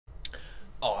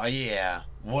Oh yeah,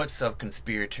 what's up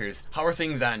conspirators? How are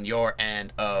things on your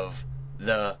end of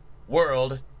the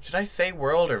world? Should I say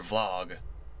world or vlog?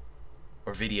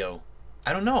 Or video?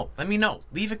 I don't know. Let me know.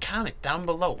 Leave a comment down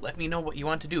below. Let me know what you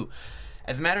want to do.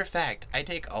 As a matter of fact, I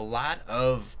take a lot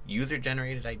of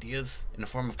user-generated ideas in the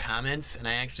form of comments, and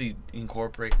I actually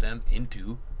incorporate them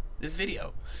into this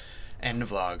video and the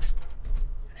vlog.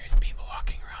 And there's people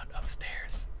walking around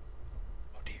upstairs.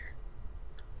 Oh dear.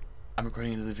 I'm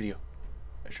recording into the video.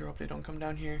 I sure hope they don't come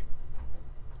down here.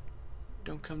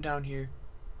 Don't come down here.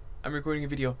 I'm recording a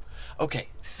video. Okay,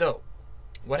 so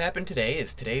what happened today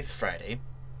is today's Friday,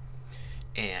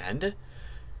 and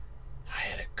I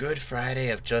had a good Friday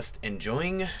of just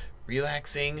enjoying,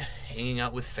 relaxing, hanging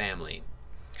out with family.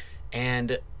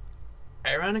 And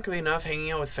ironically enough,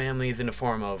 hanging out with family is in the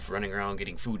form of running around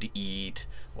getting food to eat,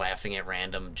 laughing at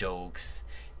random jokes,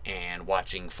 and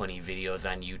watching funny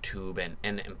videos on YouTube,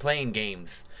 and playing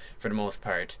games for the most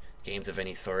part. Games of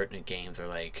any sort, and games are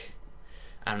like,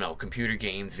 I don't know, computer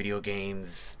games, video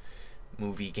games,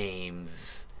 movie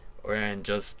games, and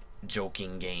just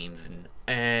joking games,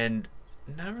 and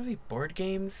not really board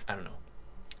games, I don't know.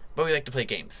 But we like to play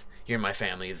games here in my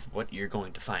family is what you're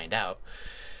going to find out.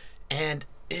 And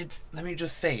let me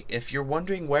just say, if you're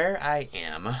wondering where I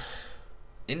am,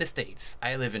 in the States,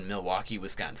 I live in Milwaukee,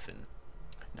 Wisconsin.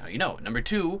 Now you know. Number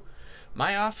two,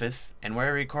 my office and where I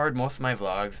record most of my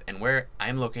vlogs and where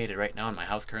I'm located right now in my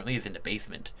house currently is in the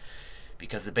basement.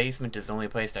 Because the basement is the only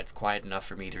place that's quiet enough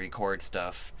for me to record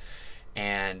stuff,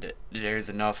 and there's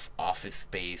enough office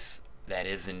space that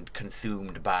isn't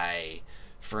consumed by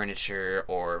furniture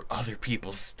or other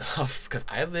people's stuff, because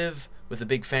I live with a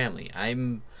big family.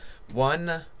 I'm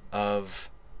one of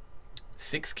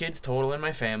 6 kids total in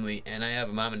my family, and I have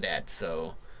a mom and dad,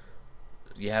 so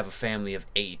you have a family of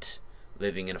 8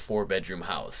 living in a 4-bedroom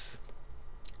house.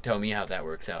 Tell me how that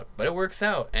works out. But it works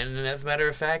out, and as a matter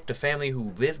of fact, the family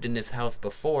who lived in this house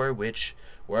before, which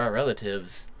were our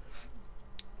relatives,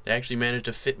 they actually managed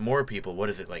to fit more people. What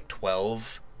is it, like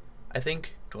 12, I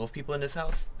think? 12 people in this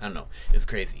house? I don't know. It's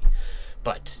crazy.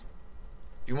 But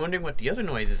if you're wondering what the other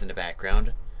noise is in the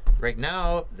background, right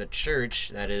now, the church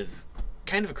that is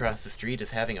kind of across the street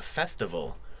is having a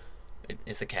festival.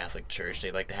 It's a Catholic church.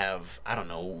 They like to have, I don't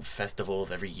know,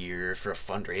 festivals every year for a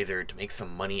fundraiser to make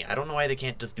some money. I don't know why they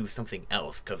can't just do something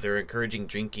else, because they're encouraging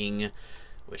drinking,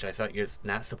 which I thought you're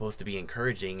not supposed to be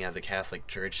encouraging as a Catholic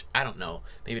church. I don't know.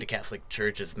 Maybe the Catholic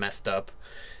church is messed up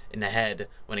in the head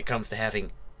when it comes to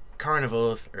having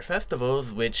carnivals or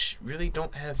festivals, which really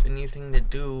don't have anything to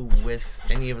do with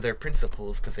any of their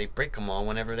principles, because they break them all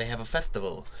whenever they have a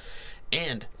festival.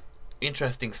 And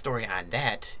interesting story on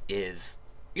that is,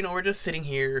 you know, we're just sitting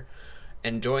here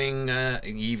enjoying an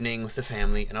evening with the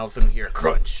family, and all of a sudden we hear a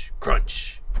crunch,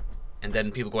 crunch, and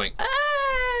then people going,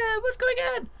 ah, what's going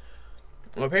on?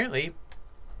 Well, apparently,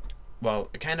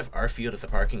 kind of our field is a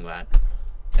parking lot,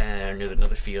 and there's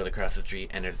another field across the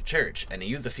street, and there's a church, and they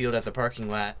use the field as a parking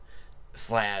lot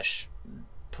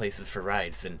 / places for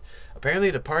rides. And apparently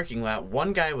the parking lot,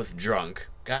 one guy was drunk,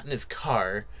 got in his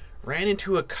car, ran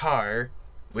into a car,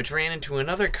 which ran into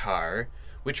another car,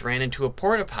 which ran into a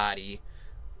porta potty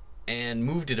and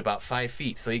moved it about 5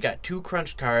 feet. So you got 2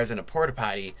 crunched cars and a porta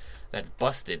potty that's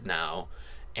busted now.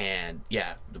 And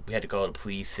yeah, we had to call the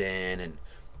police in, and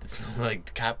like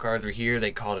the cop cars were here. They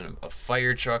called a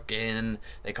fire truck in.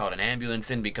 They called an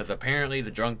ambulance in, because apparently the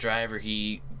drunk driver,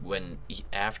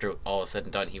 after all is said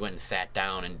and done, he went and sat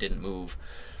down and didn't move.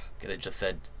 Because it just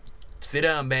said, sit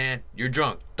down, man, you're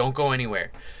drunk, don't go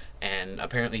anywhere. And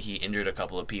apparently he injured a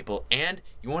couple of people. And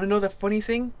you want to know the funny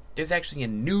thing? There's actually a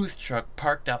news truck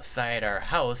parked outside our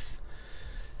house,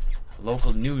 a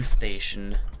local news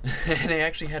station, and they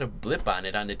actually had a blip on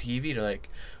it on the TV. They're like,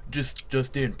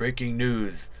 just in, breaking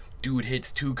news. Dude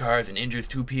hits 2 cars and injures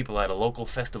 2 people at a local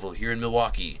festival here in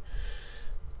Milwaukee.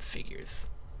 Figures.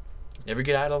 Never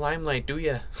get out of the limelight, do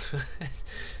ya?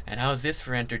 And how's this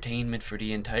for entertainment for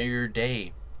the entire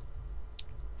day?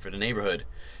 For the neighborhood.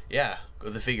 Yeah, go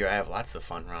to figure. I have lots of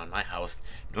fun around my house.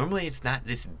 Normally it's not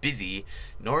this busy,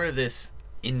 nor this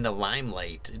in the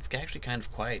limelight. It's actually kind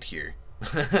of quiet here.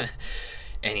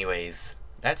 Anyways,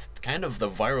 that's kind of the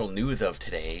viral news of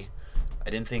today. I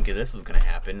didn't think this was going to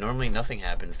happen. Normally nothing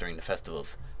happens during the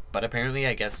festivals, but apparently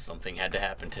I guess something had to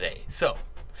happen today. So,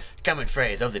 comment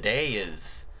phrase of the day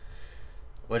is,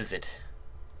 what is it?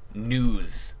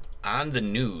 News. On the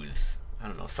news. I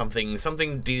don't know,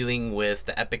 something dealing with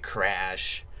the epic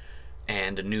crash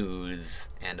and the news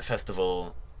and the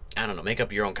festival. I don't know, make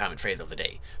up your own comment phrase of the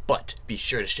day. But be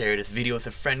sure to share this video with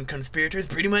a friend, conspirators.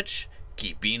 Pretty much,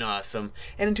 keep being awesome.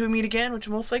 And until we meet again, which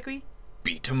will most likely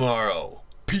be tomorrow.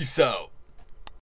 Peace out.